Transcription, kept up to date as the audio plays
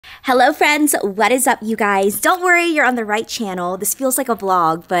Hello friends, what is up you guys? Don't worry, you're on the right channel. This feels like a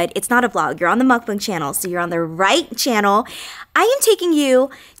vlog, but it's not a vlog. You're on the Mukbang channel, so you're on the right channel. I am taking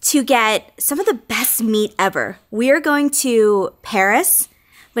you to get some of the best meat ever. We are going to Perris,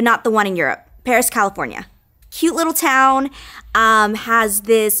 but not the one in Europe. Perris, California. Cute little town, has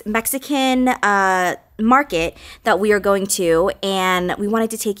this Mexican market that we are going to, and we wanted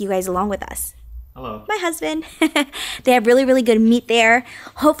to take you guys along with us. Hello. My husband. They have really, really good meat there.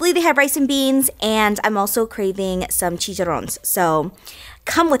 Hopefully they have rice and beans, and I'm also craving some chicharrones. So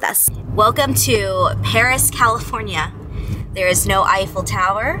come with us. Welcome to Perris, California. There is no Eiffel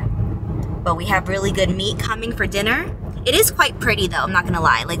Tower, but we have really good meat coming for dinner. It is quite pretty though, I'm not gonna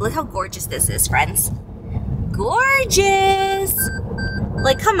lie. Like, look how gorgeous this is, friends. Gorgeous!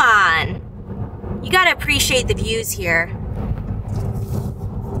 Like, come on. You gotta appreciate the views here.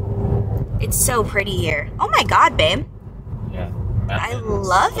 It's so pretty here. Oh my god, babe. Yeah. I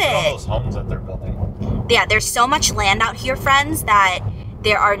love it. All those homes that they're building. Yeah, there's so much land out here, friends, that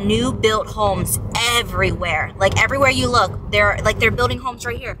there are new built homes everywhere. Like everywhere you look, they're building homes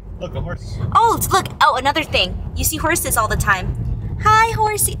right here. Look, a horse. Oh, look. Oh, another thing. You see horses all the time. Hi,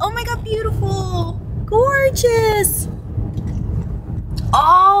 horsey. Oh my god, beautiful. Gorgeous.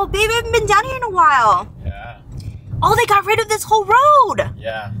 Oh, babe, I haven't been down here in a while. Yeah. Oh, they got rid of this whole road.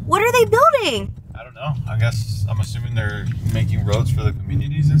 Yeah. What are they building? I don't know. I'm assuming they're making roads for the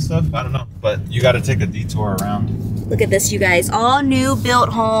communities and stuff. I don't know. But you got to take a detour around. Look at this, you guys. All new built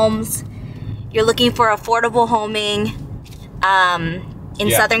homes. You're looking for affordable homing in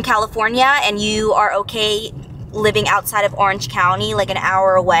Southern California, and you are okay living outside of Orange County, like an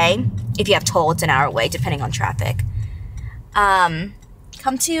hour away. If you have toll, it's an hour away, depending on traffic. Come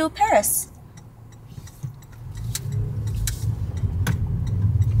to Perris.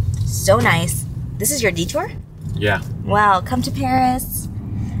 So nice. This is your detour? Yeah. Wow, come to Perris.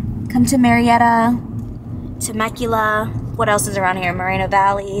 Come to Marietta. Temecula. What else is around here? Moreno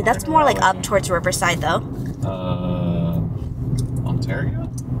Valley. That's more like up towards Riverside though.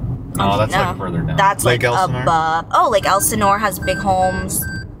 Ontario? No, that's like further down. That's Lake like Elsinore? above. Oh, Lake Elsinore has big homes.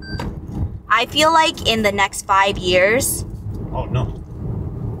 I feel like in the next 5 years. Oh, no.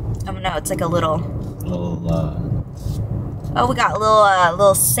 Oh no, it's like a little. Oh, we got a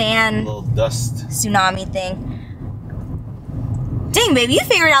little sand. Little dust. Tsunami thing. Dang, baby, you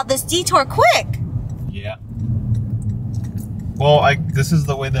figured out this detour quick. Yeah. Well, this is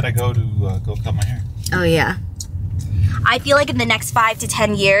the way that I go to go cut my hair. Oh yeah. I feel like in the next 5 to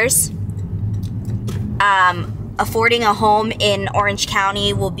 10 years, affording a home in Orange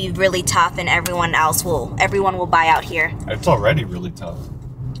County will be really tough, and everyone will buy out here. It's already really tough.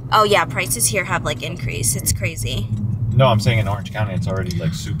 Oh yeah, prices here have like increased. It's crazy. No, I'm saying in Orange County, it's already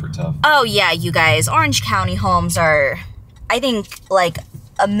like super tough. Oh yeah, you guys, Orange County homes are, I think, like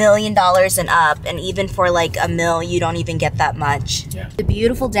 $1 million and up, and even for like $1 million, you don't even get that much. Yeah. It's a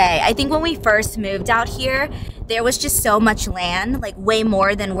beautiful day. I think when we first moved out here, there was just so much land, like way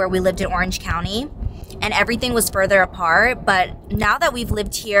more than where we lived in Orange County, and everything was further apart. But now that we've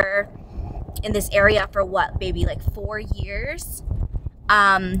lived here in this area for what, baby, like 4 years,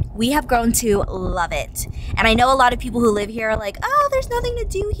 we have grown to love it. And I know a lot of people who live here are like, oh, there's nothing to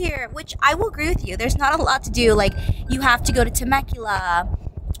do here, which I will agree with you. There's not a lot to do. Like, you have to go to Temecula,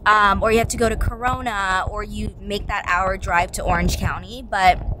 or you have to go to Corona, or you make that hour drive to Orange County.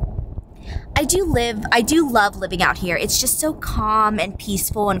 But I do love living out here. It's just so calm and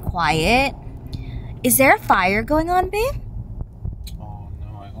peaceful and quiet. Is there a fire going on, babe? Oh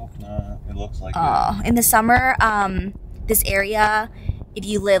no, I hope not. It looks like it. In the summer, this area, if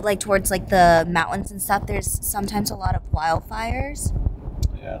you live like towards like the mountains and stuff, there's sometimes a lot of wildfires.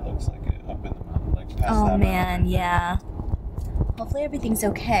 Yeah, it looks like it up in the mountain, like past Oh that man, yeah. Hopefully everything's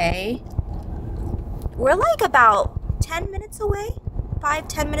okay. We're like about 10 minutes away,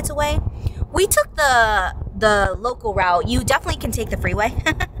 5-10 minutes away. We took the local route. You definitely can take the freeway.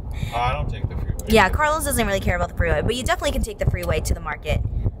 Oh, I don't take the freeway. Yeah, Carlos doesn't really care about the freeway, but you definitely can take the freeway to the market.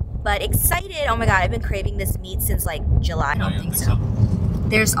 But excited, oh my god, I've been craving this meat since like July. I don't think so.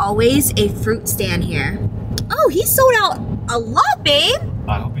 There's always a fruit stand here. Oh, he sold out a lot, babe.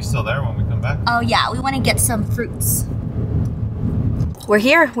 I hope he's still there when we come back. Oh yeah, we want to get some fruits. We're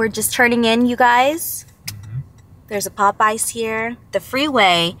here, we're just turning in, you guys. There's a Popeyes here. The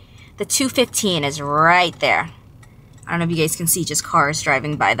freeway, the 215 is right there. I don't know if you guys can see just cars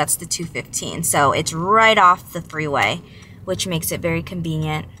driving by. That's the 215. So it's right off the freeway, which makes it very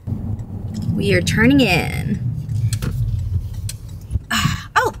convenient. We are turning in.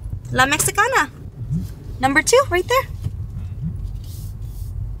 Oh, La Mexicana. Number 2, right there.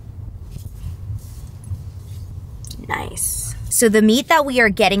 Nice. So the meat that we are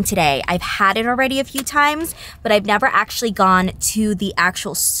getting today, I've had it already a few times, but I've never actually gone to the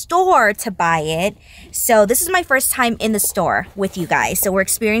actual store to buy it. So this is my first time in the store with you guys. So we're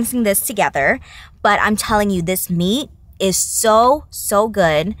experiencing this together, but I'm telling you, this meat is so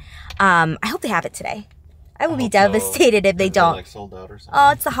good. I hope they have it today. I would be devastated if they don't. Like sold out or something? Oh,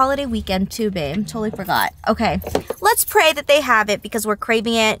 it's the holiday weekend too, babe. Totally forgot. Okay, let's pray that they have it because we're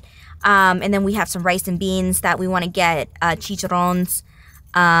craving it. And then we have some rice and beans that we want to get, chicharrones.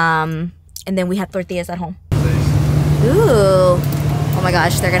 And then we have tortillas at home. Ooh. Oh my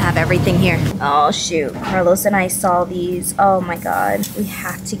gosh, they're gonna have everything here. Oh shoot, Carlos and I saw these. Oh my god, we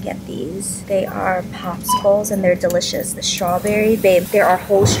have to get these. They are popsicles and they're delicious. The strawberry, babe, there are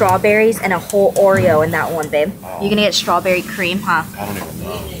whole strawberries and a whole Oreo in that one, babe. You're gonna get strawberry cream, huh? I don't even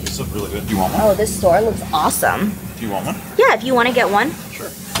know. This looks really good. Do you want one? Oh, this store looks awesome. Do you want one? Yeah, if you want to get one. Sure.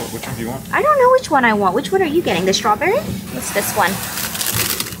 Which one do you want? I don't know which one I want. Which one are you getting? The strawberry? What's this one?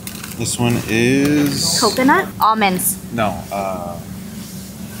 This one is... Coconut? Almonds. No,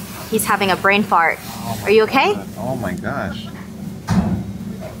 He's having a brain fart. Are you okay? God. Oh my gosh.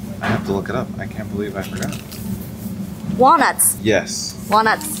 I have to look it up. I can't believe I forgot. Walnuts. Yes.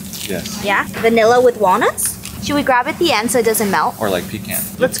 Walnuts. Yes. Yeah? Vanilla with walnuts? Should we grab it at the end so it doesn't melt? Or like pecan.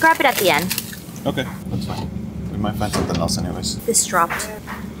 Let's grab it at the end. Okay, that's fine. We might find something else anyways. This dropped.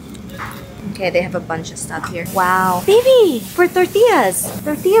 Okay, they have a bunch of stuff here. Wow. Baby, for tortillas.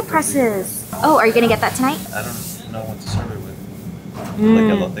 Tortilla presses. Oh, are you gonna get that tonight? I don't know what to serve it with. Like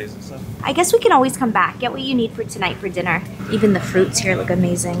elotes and stuff. I guess we can always come back. Get what you need for tonight for dinner. Even the fruits here look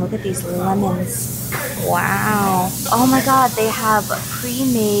amazing. Look at these lemons. Wow. Oh my god, they have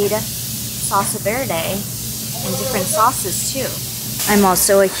pre-made salsa verde and different sauces too. I'm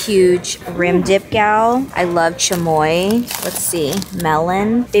also a huge rim dip gal. I love chamoy. Let's see.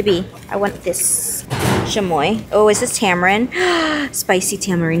 Melon. Baby, I want this chamoy. Oh, is this tamarind? Spicy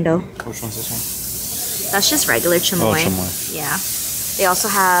tamarindo. Which one's this one? That's just regular chamoy. Oh, chamoy. Yeah. They also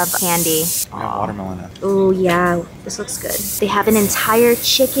have candy. We have watermelon now. Oh yeah, this looks good. They have an entire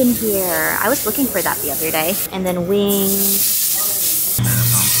chicken here. I was looking for that the other day. And then wings.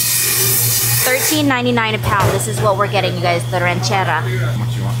 $13.99 a pound. This is what we're getting, you guys. The ranchera. How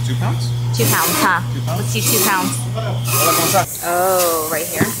much do you want? 2 pounds? 2 pounds, huh? 2 pounds? Let's do 2 pounds. Hola, ¿cómo estás? Oh, right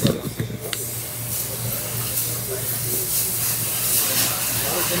here.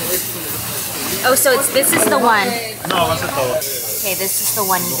 Oh, so this is the one. No, vas a todo. Okay, this is the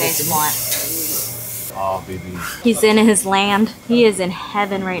one you guys want. Oh, baby. He's in his land. He is in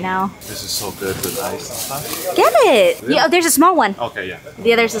heaven right now. This is so good with ice and stuff. Get it! Yeah, oh, there's a small one. Okay, yeah.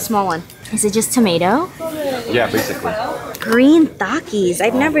 The other's a small one. Is it just tomato? Yeah, basically. Green Takis.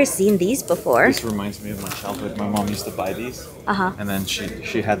 I've never seen these before. This reminds me of my childhood. My mom used to buy these. Uh-huh. And then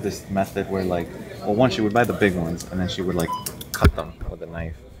she had this method where like, well, one, she would buy the big ones and then she would like cut them with a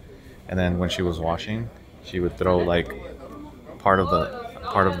knife. And then when she was washing, she would throw like part of a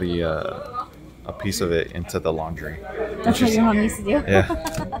piece of it into the laundry. That's what your mom used to do? Yeah.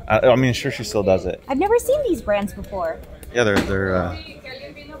 I mean, sure, she still does it. I've never seen these brands before. Yeah, they're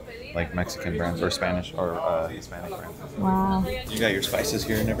like Mexican brands or Spanish or Hispanic brands. Wow. You got your spices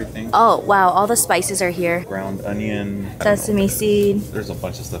here and everything. Oh, wow. All the spices are here. Ground onion. Sesame seed. There's a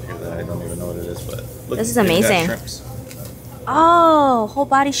bunch of stuff here that I don't even know what it is, but look, This is they've got amazing. shrimps. Oh, whole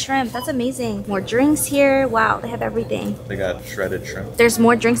body shrimp. That's amazing. More drinks here. Wow, they have everything. They got shredded shrimp. There's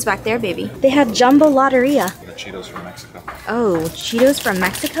more drinks back there, baby. They have Jumbo Lotteria. The Cheetos from Mexico. Oh, Cheetos from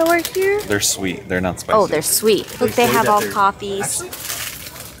Mexico are here? They're sweet. They're not spicy. Oh, they're sweet. Look, they say have that all they're- coffees. Actually,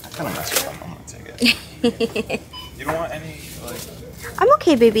 I kind of messed with them. I'm gonna take it. You don't want any like? I'm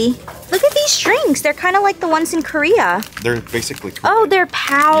okay, baby. Look at these drinks. They're kind of like the ones in Korea. They're basically. Oh, they're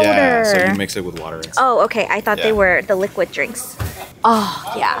powder. Yeah, so you mix it with water. Oh, okay. I thought they Yeah. were the liquid drinks. Oh,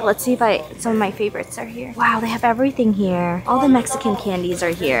 yeah. Let's see if some of my favorites are here. Wow, they have everything here. All the Mexican candies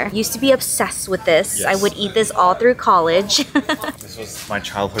are here. Used to be obsessed with this. Yes. I would eat this all through college. This was my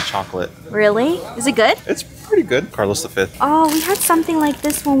childhood chocolate. Really? Is it good? It's pretty good. Carlos V. Oh, we had something like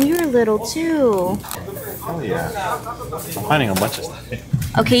this when we were little too. Oh yeah. I'm finding a bunch of stuff.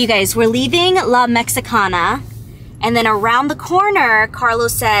 Okay, you guys, we're leaving La Mexicana. And then around the corner,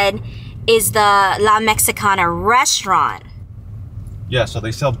 Carlos said, is the La Mexicana restaurant. Yeah, so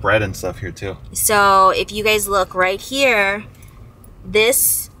they sell bread and stuff here too. So if you guys look right here,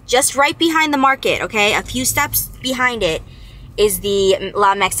 this, just right behind the market, okay, a few steps behind it, is the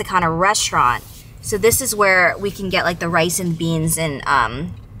La Mexicana restaurant. So this is where we can get like the rice and beans and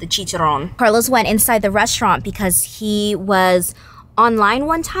the chicharron. Carlos went inside the restaurant because he was online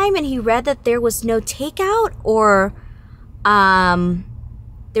one time and he read that there was no takeout or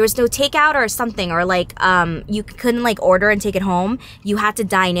there was no takeout or something, or like you couldn't like order and take it home. You had to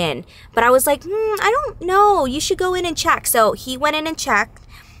dine in. But I was like, I don't know. You should go in and check. So he went in and checked.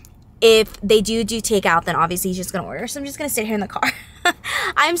 If they do takeout, then obviously he's just gonna order. So I'm just gonna sit here in the car.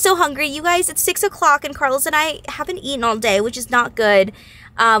 I'm so hungry, you guys. It's 6 o'clock and Carlos and I haven't eaten all day, which is not good.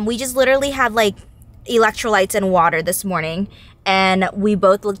 We just literally had like electrolytes and water this morning, and we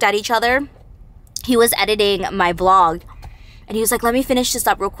both looked at each other. He was editing my vlog, and he was like, let me finish this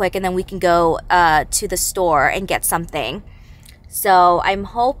up real quick, and then we can go to the store and get something. So I'm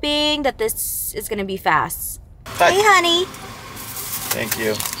hoping that this is gonna be fast. Hey, honey. Thank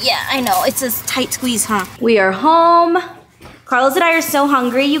you. Yeah, I know. It's a tight squeeze, huh? We are home. Carlos and I are so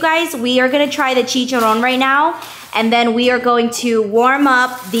hungry, you guys. We are gonna try the chicharron right now, and then we are going to warm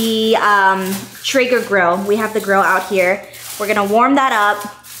up the Traeger grill. We have the grill out here. We're gonna warm that up.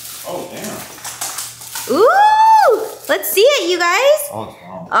 Oh, damn. Ooh! Let's see it, you guys. Oh, it's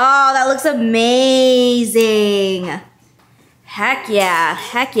wrong. Oh, that looks amazing. Heck yeah,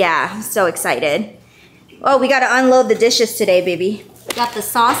 heck yeah. I'm so excited. Oh, we gotta unload the dishes today, baby. We got the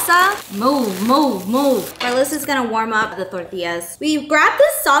salsa. Move, move, move. Carlos is gonna warm up the tortillas. We grabbed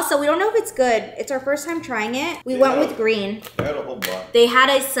this salsa. We don't know if it's good. It's our first time trying it. We went with green. They had a whole box. They had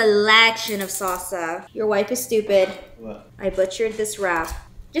a selection of salsa. Your wife is stupid. What? I butchered this wrap.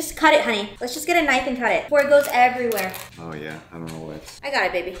 Just cut it, honey. Let's just get a knife and cut it before it goes everywhere. Oh, yeah. I don't know what. I got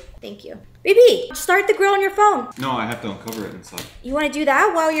it, baby. Thank you. Baby, start the grill on your phone. No, I have to uncover it inside. You want to do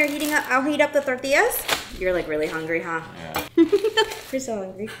that while you're heating up? I'll heat up the tortillas. You're like really hungry, huh? Yeah. You're so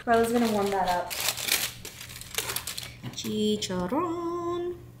hungry. Carla's gonna warm that up.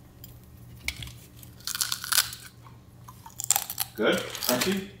 Chicharron. Good?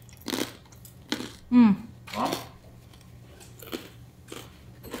 Crunchy? Mmm. Mom?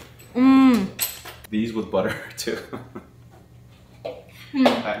 Mmm. These with butter, too.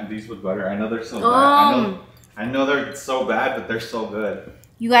 These with butter. I know they're so bad. I know they're so bad, but they're so good.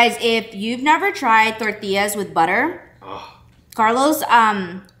 You guys, if you've never tried tortillas with butter, Carlos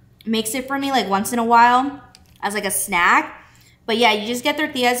makes it for me like once in a while as like a snack. But yeah, you just get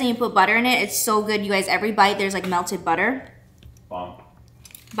tortillas and you put butter in it. It's so good, you guys. Every bite, there's like melted butter. Bomb.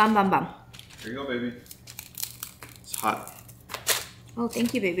 Bum, bum, bum. Here you go, baby. It's hot. Oh,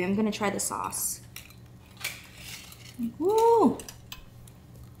 thank you, baby. I'm gonna try the sauce. Woo!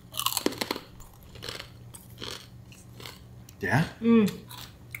 Yeah? Mmm.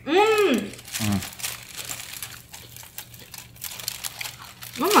 Mmm.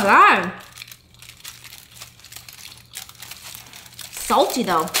 Oh my god. Salty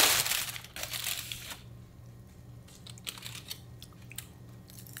though.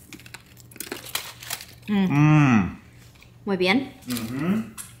 Muy bien.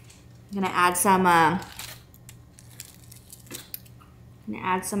 I'm gonna add some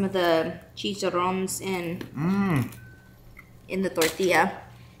of the chicharrones in the tortilla.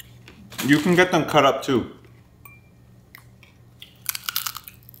 You can get them cut up too.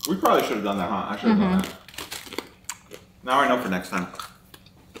 We probably should have done that, huh? I should have done that. Now I know for next time.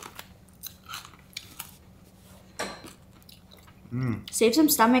 Save some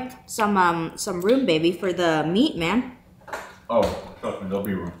stomach, some room, baby, for the meat, man. Oh, trust me, there'll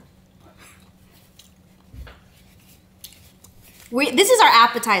be room. This is our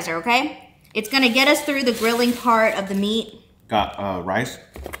appetizer, okay? It's gonna get us through the grilling part of the meat. Got rice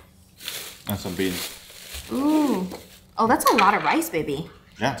and some beans. Ooh. Oh, that's a lot of rice, baby.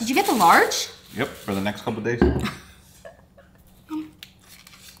 Yeah. Did you get the large? Yep, for the next couple days.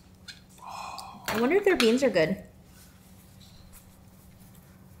 I wonder if their beans are good.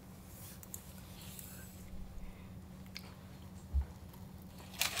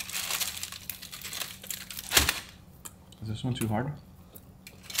 Is this one too hard?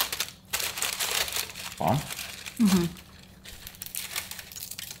 Bomb?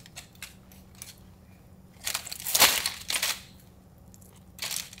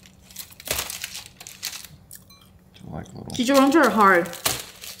 Chicharrones are hard.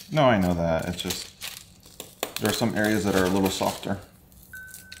 No, I know that. It's just there are some areas that are a little softer.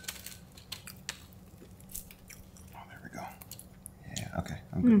 Oh, there we go. Yeah, okay.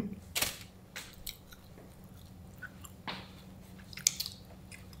 I'm good.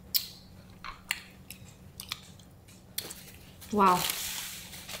 Wow.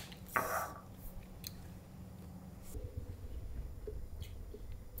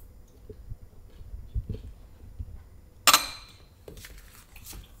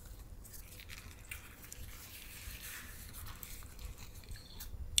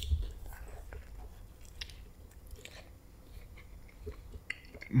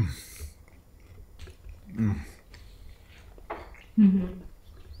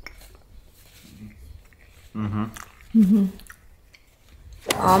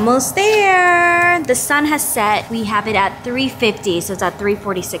 Almost there. The sun has set. We have it at 3:50, so it's at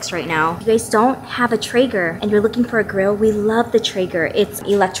 3:46 right now. If you guys don't have a Traeger and you're looking for a grill, we love the Traeger. It's an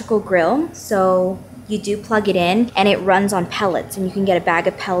electrical grill, so you do plug it in and it runs on pellets, and you can get a bag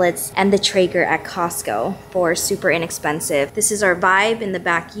of pellets and the Traeger at Costco for super inexpensive. This is our vibe in the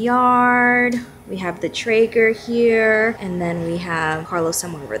backyard. We have the Traeger here, and then we have Carlos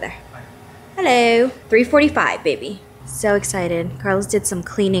somewhere over there. Hello. 3:45, baby. So excited. Carlos did some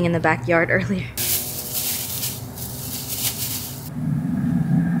cleaning in the backyard earlier.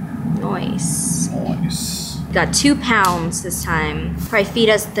 Nice. Nice. Got 2 pounds this time. Probably feed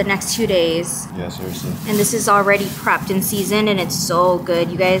us the next 2 days. Yeah, seriously. And this is already prepped and seasoned, and it's so good,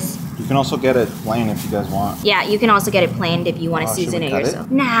 you guys. You can also get it plain if you guys want. Yeah, you can also get it planed if you want to season it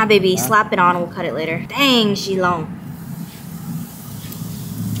yourself. Nah, baby, slap it on. We'll cut it later. Dang, she long.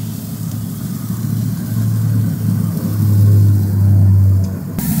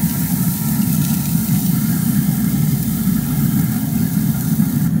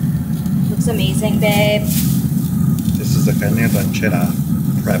 Looks amazing, babe. This is the carne ranchera,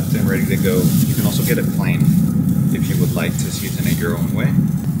 prepped and ready to go. You can also get it plain if you would like to season it your own way.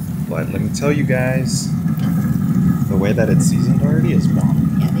 But let me tell you guys, the way that it's seasoned already is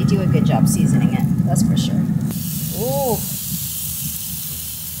bomb. Yeah, they do a good job seasoning it. That's for sure. Ooh.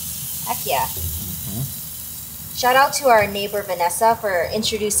 Heck yeah. Shout out to our neighbor Vanessa for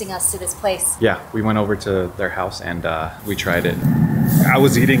introducing us to this place. Yeah, we went over to their house and we tried it. I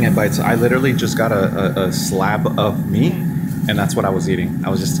was eating it by itself. I literally just got a slab of meat, and that's what I was eating. I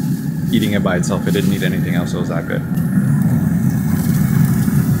was just eating it by itself. It didn't need anything else. It was that good.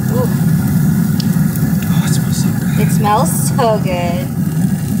 Ooh. Oh, it smells so good. It smells so good.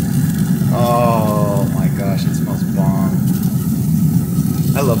 Oh my gosh, it smells bomb.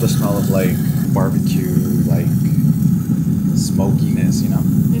 I love the smell of like barbecue, like smokiness, you know?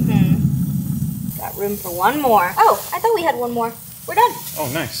 Got room for one more. Oh, I thought we had one more. We're done. Oh,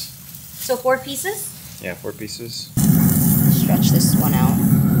 nice. So 4 pieces? Yeah, 4 pieces. Stretch this one out.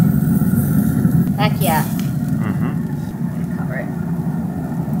 Heck yeah. Cover it.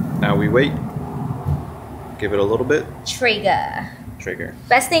 Now we wait. Give it a little bit. Traeger.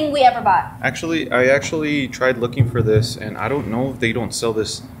 Best thing we ever bought. Actually, I actually tried looking for this, and I don't know if they don't sell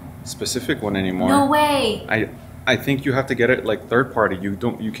this specific one anymore. No way. I think you have to get it like third party. You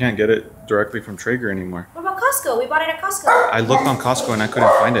can't get it directly from Traeger anymore. What about Costco? We bought it at Costco. I looked on Costco and I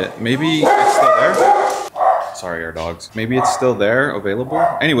couldn't find it. Maybe it's still there. Sorry, our dogs. Maybe it's still there, available.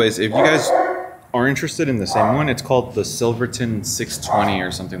 Anyways, if you guys are interested in the same one, it's called the Silverton 620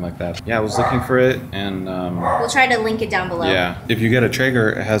 or something like that. Yeah, I was looking for it, and we'll try to link it down below. Yeah, if you get a Traeger,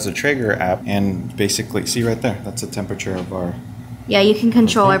 it has a Traeger app, and basically, see right there, that's the temperature of our... Yeah, you can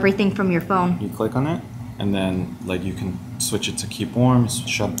control everything from your phone. You click on it, and then like you can switch it to keep warm,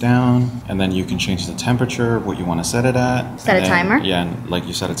 shut down, and then you can change the temperature, what you want to set it at. Set a timer? Yeah, and like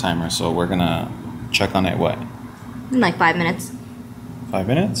you set a timer. So we're gonna check on it, what? In like 5 minutes. 5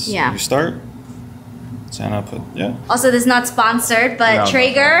 minutes? Yeah. You start. Santa put, yeah. Also, this is not sponsored, but No,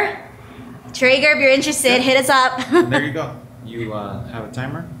 Traeger, if you're interested, hit us up. And there you go. You have a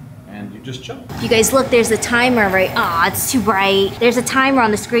timer, and you just chill. If you guys look, there's a timer, right? Aw, it's too bright. There's a timer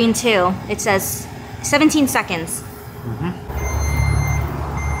on the screen too. It says 17 seconds.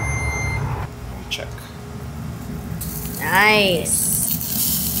 Check. Nice.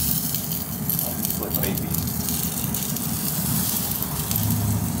 Flip, baby.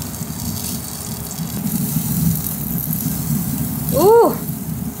 Ooh,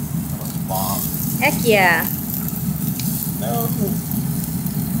 That was bomb. heck yeah. No.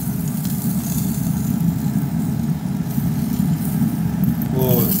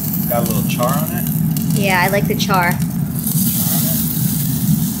 Ooh, it's got a little char on it. Yeah, I like the char. Nice.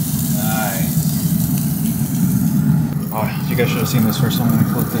 Oh, you guys should have seen this first one when I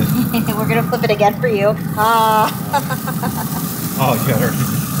flipped it. We're gonna flip it again for you. Ah. Oh, you got it.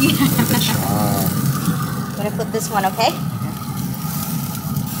 Look at the char. I'm gonna flip this one, okay?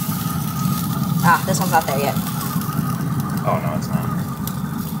 Ah, this one's not there yet. Oh, no, it's not.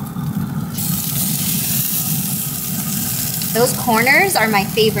 Those corners are my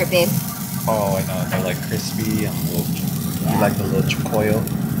favorite, babe. Oh, I know. They're like crispy and a little. You like the little chocoyo?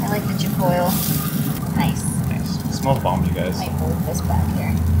 I like the chipotle. Nice. Nice. It smells bomb, you guys. I might move this back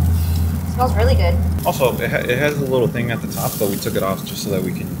here. It smells really good. Also, it has a little thing at the top, but we took it off just so that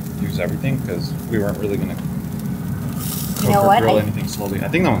we can use everything because we weren't really gonna cook know or what? grill anything slowly. I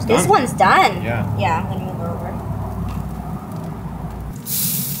think that one's done. This one's done. Yeah. Yeah, I'm gonna move her over.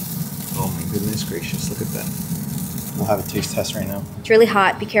 Oh my goodness gracious! Look at that. We'll have a taste test right now. It's really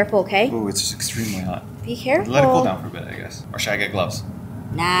hot. Be careful, okay? Ooh, it's extremely hot. Be careful. Let it cool down for a bit, I guess. Or should I get gloves?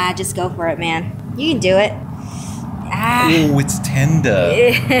 Nah, just go for it, man. You can do it. Ah. Oh, it's tender.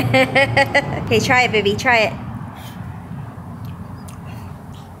 Okay, try it, baby. Try it.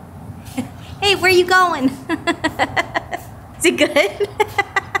 Hey, where you going? Is it good?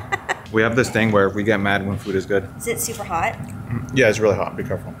 We have this thing where we get mad when food is good. Is it super hot? Yeah, it's really hot. Be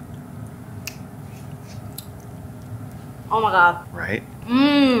careful. Oh my god. Right?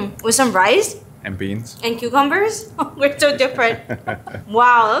 Mmm. With some rice? And beans. And cucumbers? We're so different.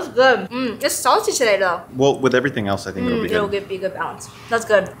 Wow, that's good. Mmm. It's salty today though. Well, with everything else, I think it'll be good. It'll be a good balance. That's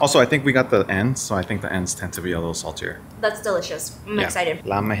good. Also, I think we got the ends, so I think the ends tend to be a little saltier. That's delicious. I'm excited.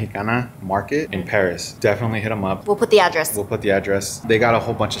 La Mexicana Market in Perris. Definitely hit them up. We'll put the address. We'll put the address. They got a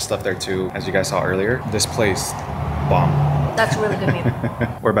whole bunch of stuff there too, as you guys saw earlier. This place, bomb. That's really good meat.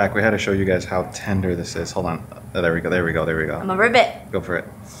 We're back. We had to show you guys how tender this is. Hold on. Oh, there we go. There we go. There we go. I'm a ribbit. Go for it.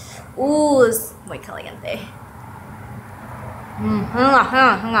 Ooh, it's muy caliente.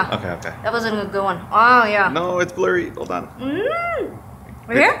 Okay, okay. That wasn't a good one. Oh, yeah. No, it's blurry. Hold on.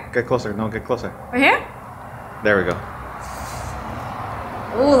 Right here? Get closer. No, get closer. Right here? There we go.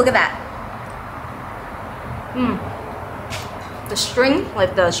 Ooh, look at that. The string,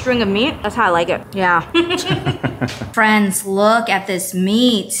 like the string of meat, that's how I like it. Yeah. Friends, look at this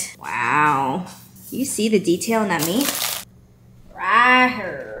meat. Wow. You see the detail in that meat? Right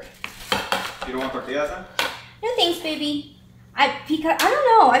here. You don't want tortillas then? No thanks, baby. Because I don't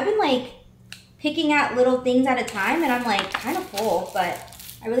know. I've been like picking out little things at a time, and I'm like kind of full, but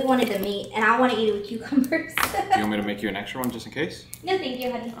I really wanted the meat, and I want to eat it with cucumbers. You want me to make you an extra one just in case? No, thank you,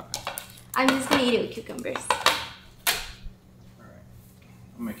 honey. Okay. I'm just gonna eat it with cucumbers. Alright.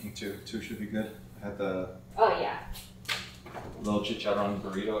 I'm making two. Two should be good. I had the Oh yeah. little chicharron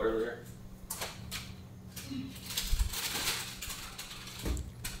burrito earlier.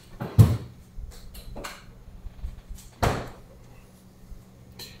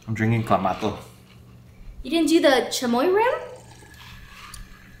 I'm drinking clamato. You didn't do the chamoy rim?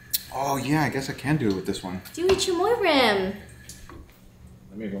 Oh yeah, I guess I can do it with this one. Do a chamoy rim.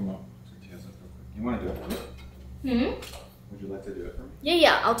 Let me roll my tortillas up real quick. You want to do it for me? Would you like to do it for me?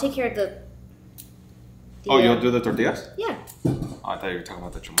 Yeah. I'll take care of the Oh, you'll do the tortillas? Yeah. Oh, I thought you were talking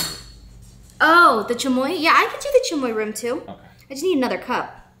about the chamoy. Oh, the chamoy? Yeah, I could do the chamoy rim too. Okay. I just need another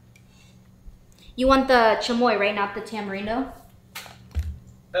cup. You want the chamoy, right? Not the tamarindo?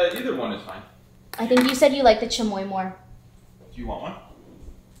 Either one is fine. I think you said you like the chamoy more. Do you want one?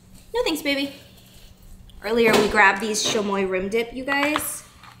 No thanks, baby. Earlier we grabbed these chamoy rim dip, you guys.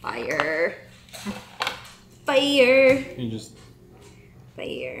 Fire. Fire. You just...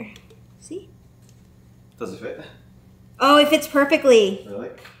 Fire. See? Does it fit? Oh, it fits perfectly.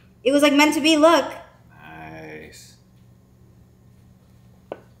 Really? It was like meant to be, look. Nice.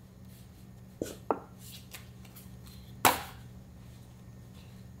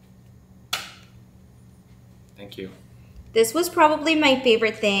 Thank you. This was probably my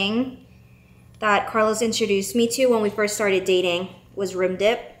favorite thing that Carlos introduced me to when we first started dating, was rim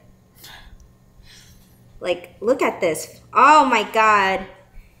dip. Like, look at this. Oh my God.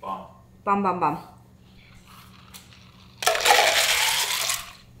 Bomb. Bomb, bomb, bomb.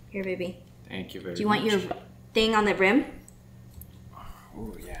 Here, baby. Thank you very much. Do you want your thing on the rim?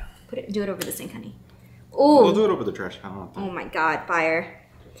 Oh, yeah. Do it over the sink, honey. Oh. We'll do it over the trash can. Oh my God, fire.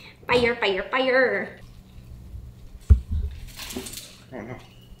 Fire, fire, fire. Oh, no.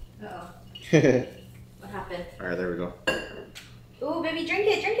 Uh-oh. What happened? All right, there we go. Ooh, baby, drink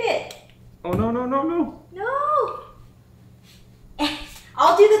it, drink it. Oh, no, no, no, no. No.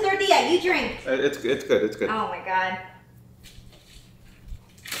 I'll do the tortilla, you drink. It's good, it's good. Oh my God.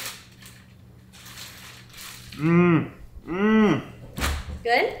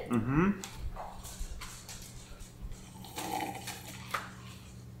 Good? Mm-hmm.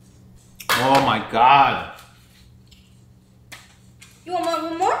 Oh my God. You want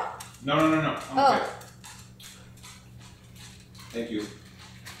one more? No, no, no, no. I'm okay. Thank you.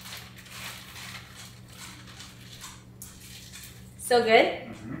 So good?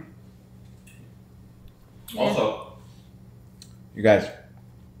 Mm-hmm. Also, you guys,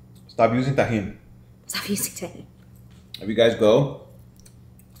 stop using tajin. Stop using tajin. If you guys go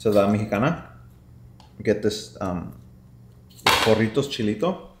to La Mexicana, get this Porritos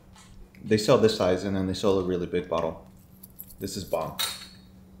Chilito. They sell this size and then they sell a really big bottle. This is bomb.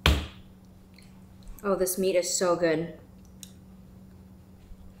 Oh, this meat is so good.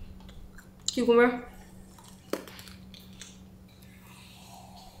 Cucumber.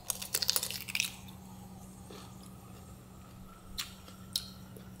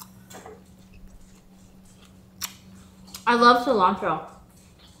 I love cilantro.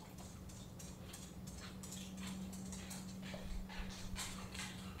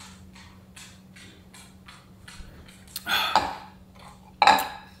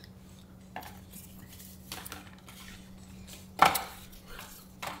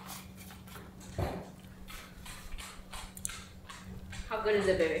 How good is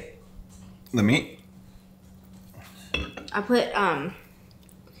it, baby? The meat? I put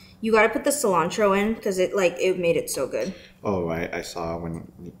you gotta put the cilantro in because it made it so good. Oh, I saw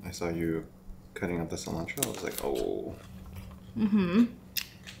when I saw you cutting up the cilantro. I was like, oh. Mm-hmm.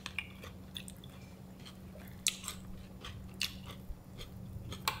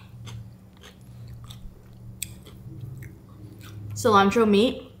 Cilantro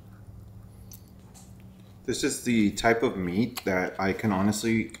meat. This is the type of meat that I can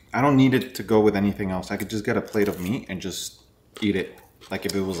honestly, I don't need it to go with anything else. I could just get a plate of meat and just eat it. Like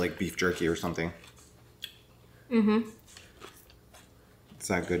if it was like beef jerky or something. Mm-hmm. It's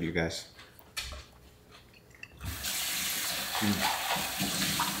that good, you guys.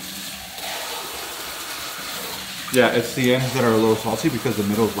 Yeah, it's the ends that are a little salty because the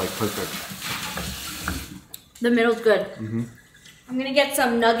middle's like perfect. The middle's good. Mm-hmm. I'm gonna get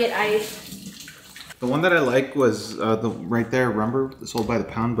some nugget ice. The one that I like was the right there, remember? Sold by the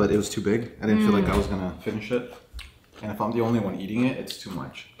pound, but it was too big. I didn't feel like I was gonna finish it. And if I'm the only one eating it, it's too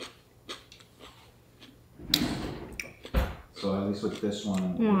much. So at least with this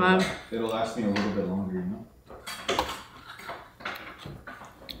one, it'll last me a little bit longer, you know?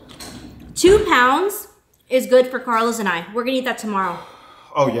 2 pounds is good for Carlos and I. We're gonna eat that tomorrow.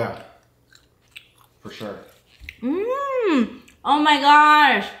 Oh yeah, for sure. Oh my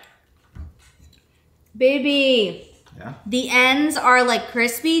gosh. Baby. Yeah? The ends are like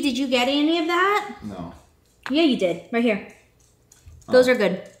crispy. Did you get any of that? No. Yeah, you did. Right here. Those are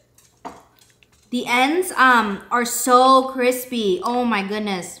good. The ends are so crispy. Oh my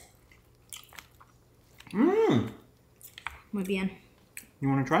goodness. Mmm. Muy bien. You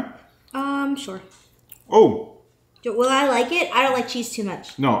want to try? Sure. Oh. Will I like it? I don't like cheese too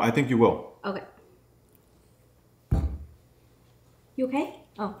much. No, I think you will. Okay. You okay?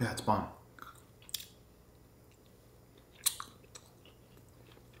 Oh. Yeah, it's bomb.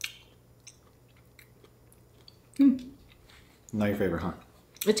 Not your favorite, huh?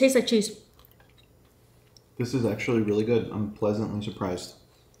 It tastes like cheese. This is actually really good. I'm pleasantly surprised.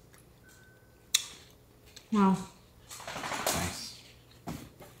 Wow. Nice.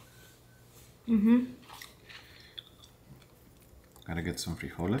 Mm-hmm. Gotta get some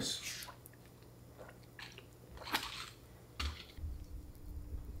frijoles.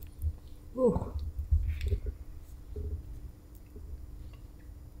 Ooh.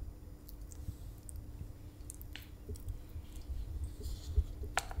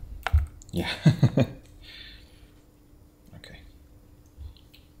 Yeah. Okay.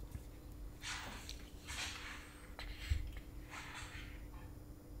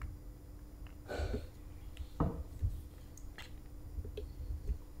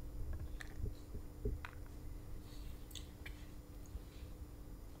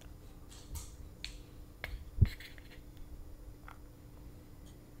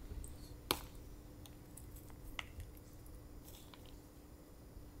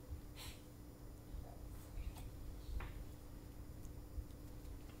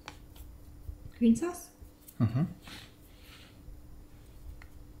 Green sauce? Mm-hmm.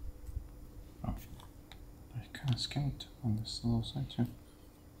 Oh. I kind of skimmed on this little side too.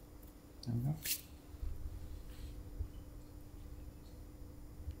 There we go.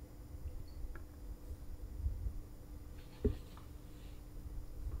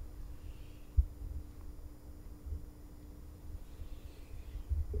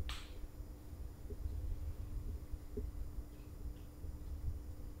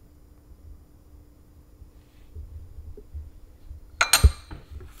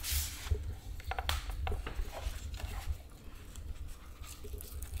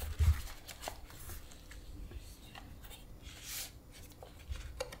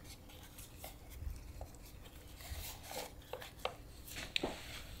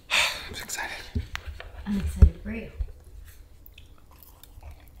 I'm so excited. I'm excited for you.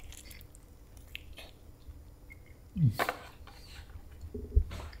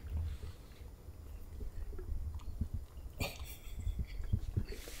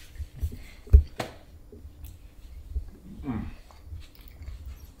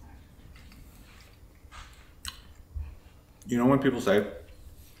 You know when people say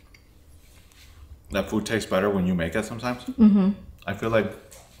that food tastes better when you make it sometimes? Mm-hmm. I feel like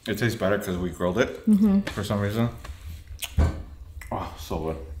it tastes better because we grilled it for some reason. Oh, so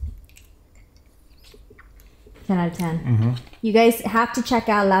good. 10 out of 10. You guys have to check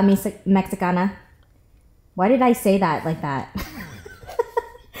out La Mexicana. Why did I say that like that?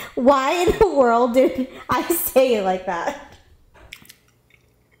 Why in the world did I say it like that?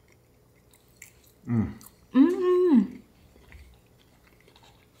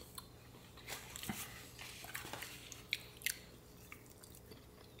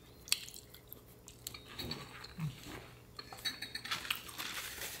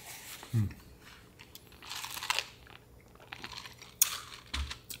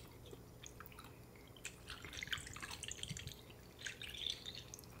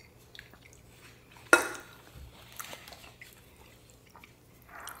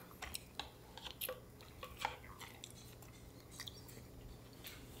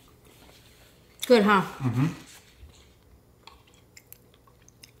 Good, huh? Mm-hmm.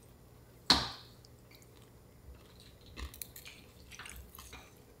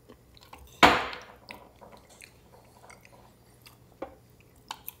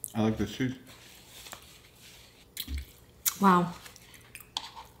 I like this cheese. Wow.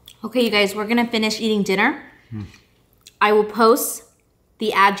 Okay, you guys, we're gonna finish eating dinner. I will post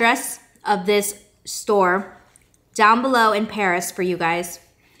the address of this store down below in Perris for you guys.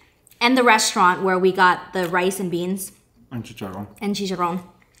 And the restaurant where we got the rice and beans. And chicharron. And chicharron.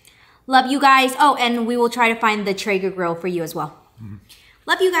 Love you guys. Oh, and we will try to find the Traeger grill for you as well.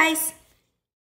 Love you guys.